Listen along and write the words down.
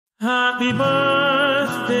Happy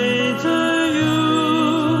birthday to you.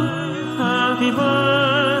 Happy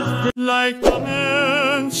birthday. Like,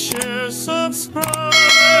 comment, share, subscribe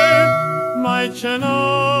my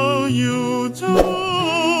channel YouTube.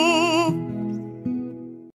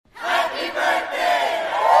 Happy birthday!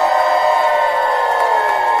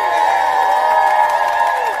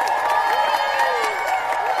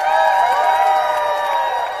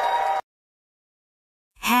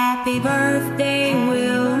 Happy birthday,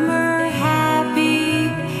 Wilmar. Happy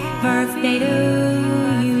birthday to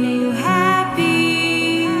you.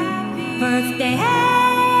 Happy birthday,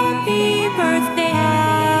 happy birthday,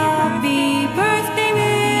 happy birthday,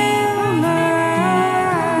 Wilmar.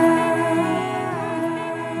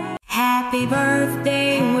 Happy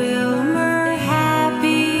birthday, Wilmar.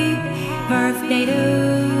 Happy birthday to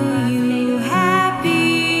you.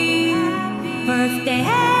 Happy birthday,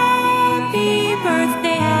 happy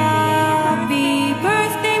birthday, happy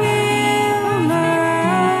birthday, Wilmar.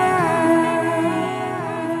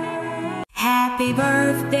 Happy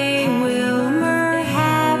birthday, Wilmar.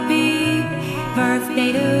 Happy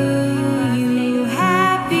birthday to you.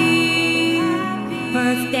 Happy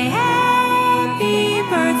birthday, happy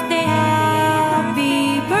birthday, happy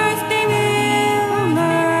birthday,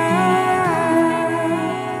 Wilmar.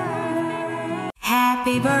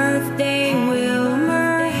 Happy birthday,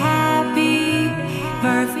 Wilmar. Happy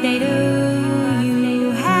birthday to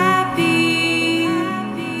you. Happy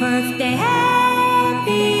birthday,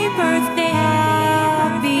 happy birthday,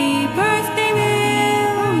 happy birthday,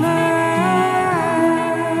 Wilmar.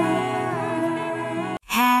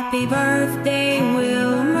 Happy birthday,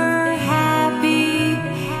 Wilmar. Happy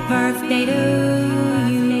birthday to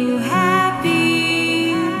you. Happy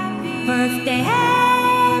birthday,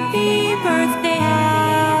 happy birthday,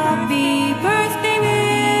 happy birthday,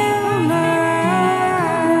 Wilmar.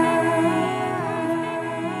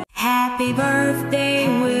 Happy birthday,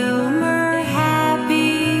 Wilmar.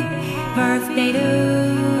 Happy birthday to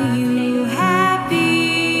you. Happy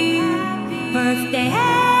birthday,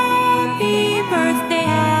 happy birthday,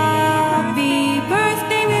 happy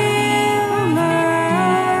birthday, Wilmar.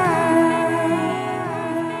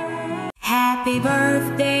 Happy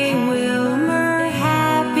birthday, Wilmar.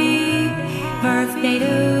 Happy birthday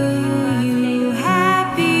to you.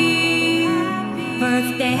 Happy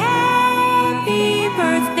birthday, happy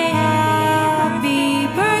birthday, happy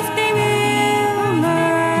birthday, Wilmar.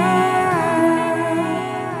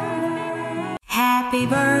 Happy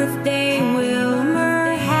birthday,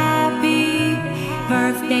 Wilmar. Happy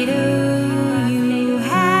birthday to you.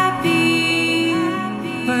 Happy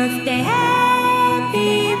birthday, happy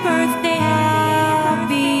birthday,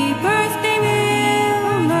 happy birthday,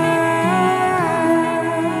 Wilmar.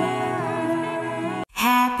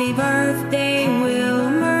 Happy birthday,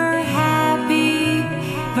 Wilmar. Happy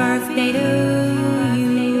birthday to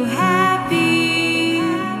you. Happy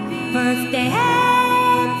birthday,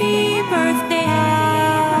 happy birthday,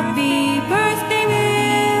 happy birthday,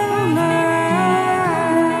 Wilmar.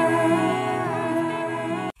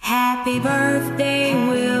 Happy birthday,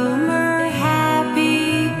 Wilmar.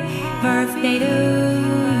 Happy birthday to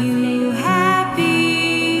you. Happy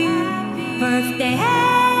birthday,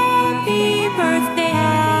 happy birthday,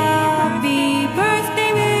 happy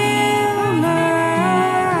birthday, Wilmar.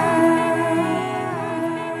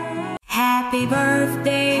 Happy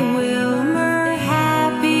birthday, Wilmar.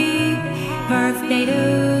 Happy birthday to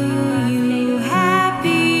you.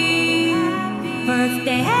 Happy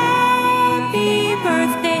birthday, happy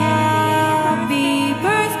birthday, happy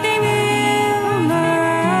birthday, Wilmar.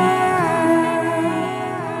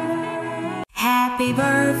 Happy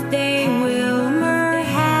birthday, Wilmar.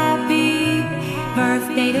 Happy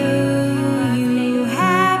birthday to you.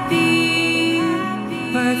 Happy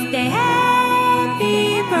birthday,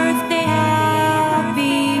 happy birthday,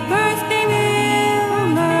 happy birthday,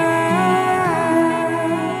 Wilmar.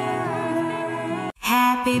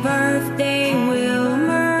 Happy birthday,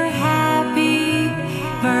 Wilmar. Happy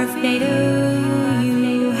birthday to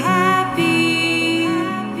you. Happy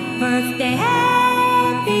birthday,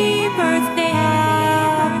 happy birthday,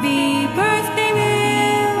 happy birthday,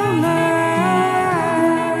 Wilmar.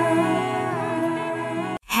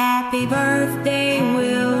 Happy birthday,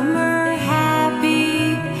 Wilmar.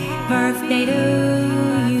 Happy birthday to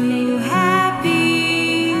you. Happy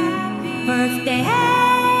birthday,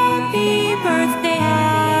 happy birthday,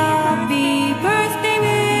 happy birthday,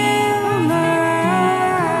 Wilmar.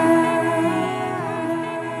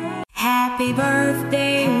 Happy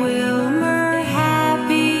birthday, Wilmar.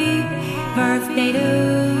 Happy birthday to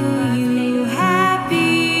you. Happy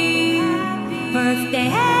birthday,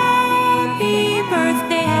 happy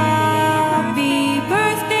birthday, happy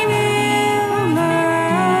birthday,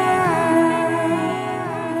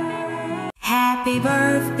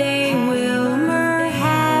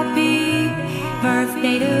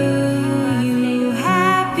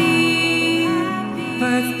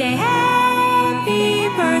 happy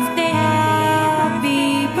birthday, happy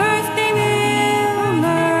birthday,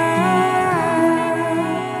 Wilmar.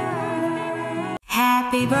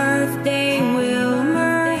 Happy birthday,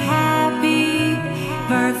 Wilmar, happy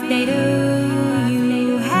birthday to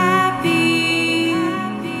you. Happy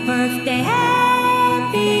birthday,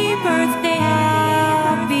 happy birthday,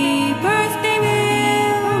 happy birthday,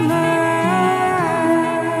 Wilmar.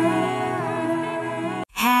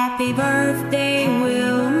 Happy birthday,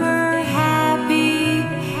 Wilmar, happy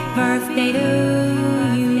birthday to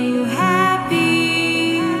you. Happy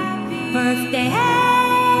birthday,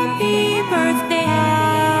 happy birthday,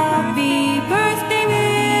 happy birthday,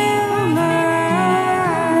 Wilmar.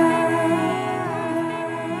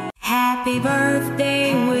 Happy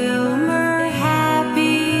birthday, Wilmar,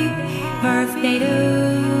 happy birthday to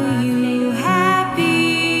you. Happy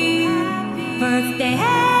birthday,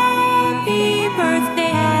 happy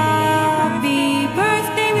birthday, happy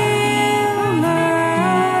birthday, Wilmar.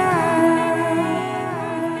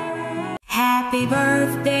 Happy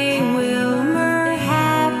birthday, Wilmar,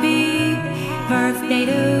 happy birthday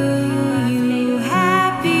to you.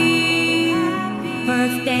 Happy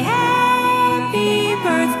birthday, happy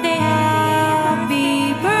birthday,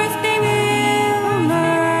 happy birthday,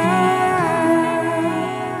 Wilmar.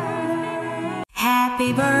 Happy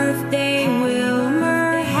birthday,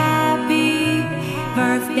 Wilmar, happy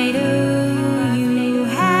birthday to you.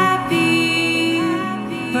 Happy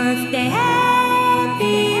birthday,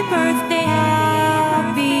 happy birthday,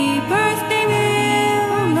 happy birthday,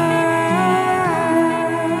 Wilmar.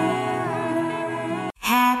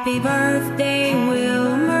 Happy birthday,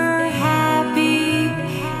 Wilmar, happy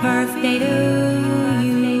birthday to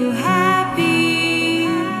you. Happy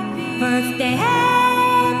birthday,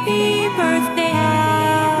 happy birthday,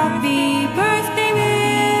 happy birthday,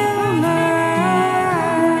 Wilmar.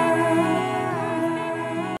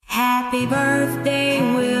 Happy birthday,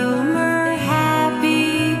 Wilmar,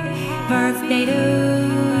 happy birthday to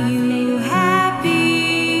you. Happy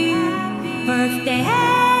birthday,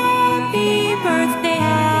 happy birthday,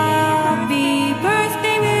 happy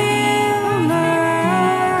birthday, Wilmar.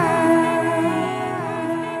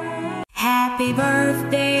 Happy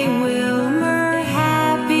birthday, Wilmar,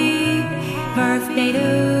 happy birthday to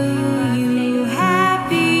you.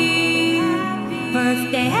 Happy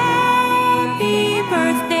birthday, happy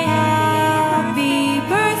birthday, happy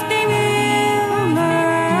birthday, Wilmar.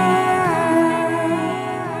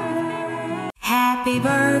 Happy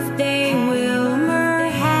birthday, Wilmar,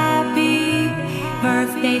 happy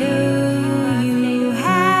birthday to you.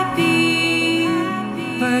 Happy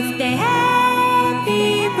birthday, happy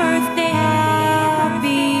birthday,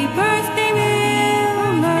 happy birthday,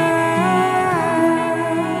 Wilmar.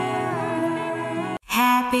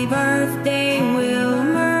 Happy birthday,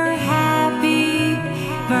 Wilmar, happy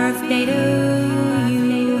birthday to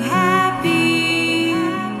you. Happy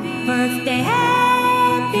birthday,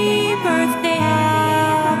 happy birthday,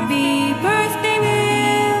 happy birthday,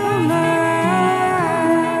 Wilmar.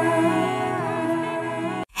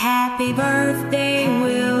 Happy birthday,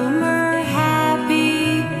 Wilmar,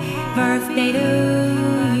 happy birthday to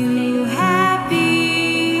you. Happy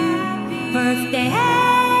birthday,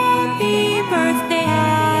 happy birthday,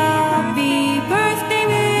 happy birthday,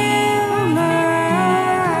 Wilmar.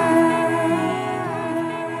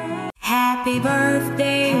 Happy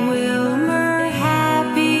birthday, Wilmar,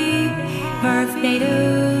 happy birthday to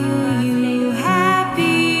you.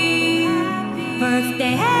 Happy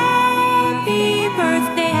birthday, happy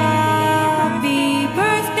birthday, happy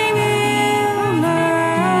birthday, Wilmar.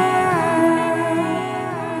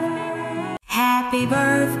 Happy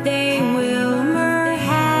birthday, Wilmar,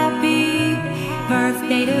 happy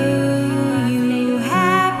birthday to you.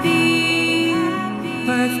 Happy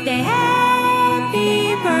birthday,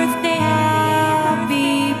 happy birthday, happy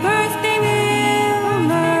birthday,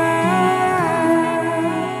 Wilmar.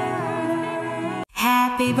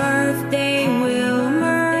 Happy birthday,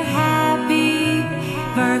 Wilmar, happy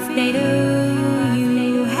birthday to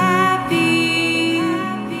you. Happy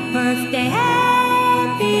birthday,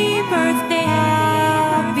 happy birthday,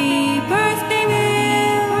 happy birthday,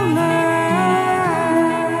 Wilmar.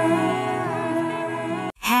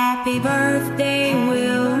 Happy birthday,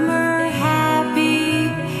 Wilmar, happy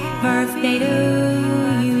birthday to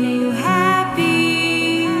you. Happy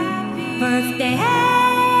birthday,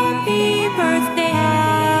 happy birthday,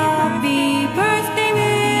 happy birthday,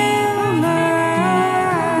 Wilmar.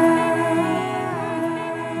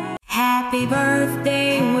 Happy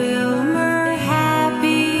birthday, Wilmar,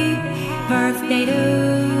 happy birthday to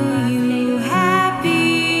you. Happy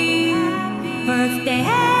birthday,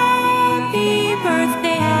 happy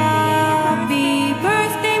birthday, happy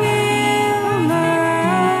birthday,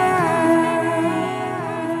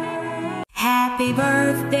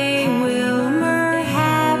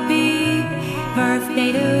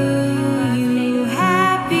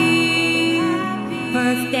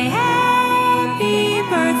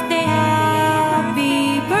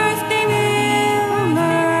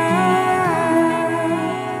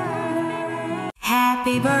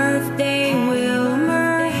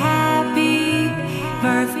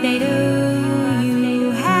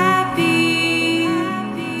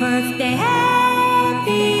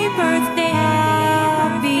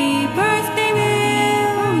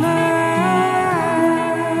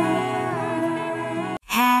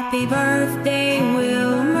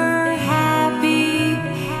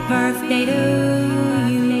 birthday to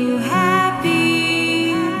you.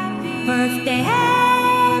 Happy birthday,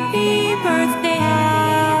 happy birthday,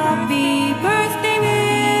 happy birthday,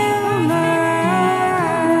 Wilmar.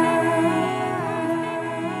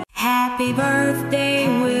 Happy birthday,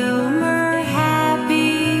 Wilmar. Happy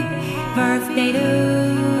birthday to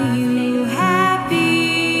you. Happy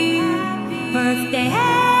birthday,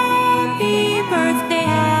 happy birthday,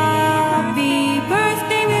 happy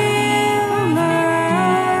birthday, Wilmar.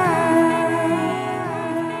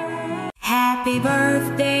 Happy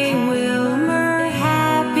birthday, Wilmar.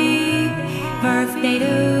 Happy birthday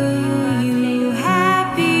to you.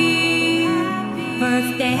 Happy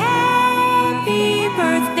birthday, happy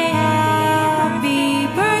birthday, happy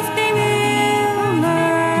birthday, Wilmar.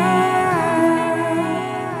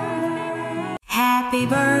 Happy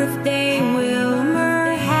birthday, Wilmar.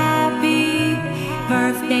 Happy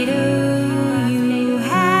birthday to you.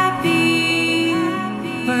 Happy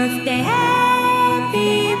birthday,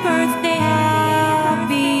 happy birthday,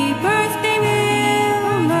 happy birthday,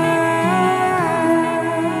 Wilmar.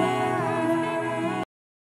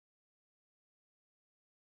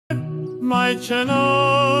 My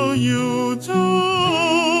channel YouTube.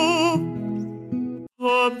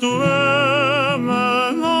 Abdurrehman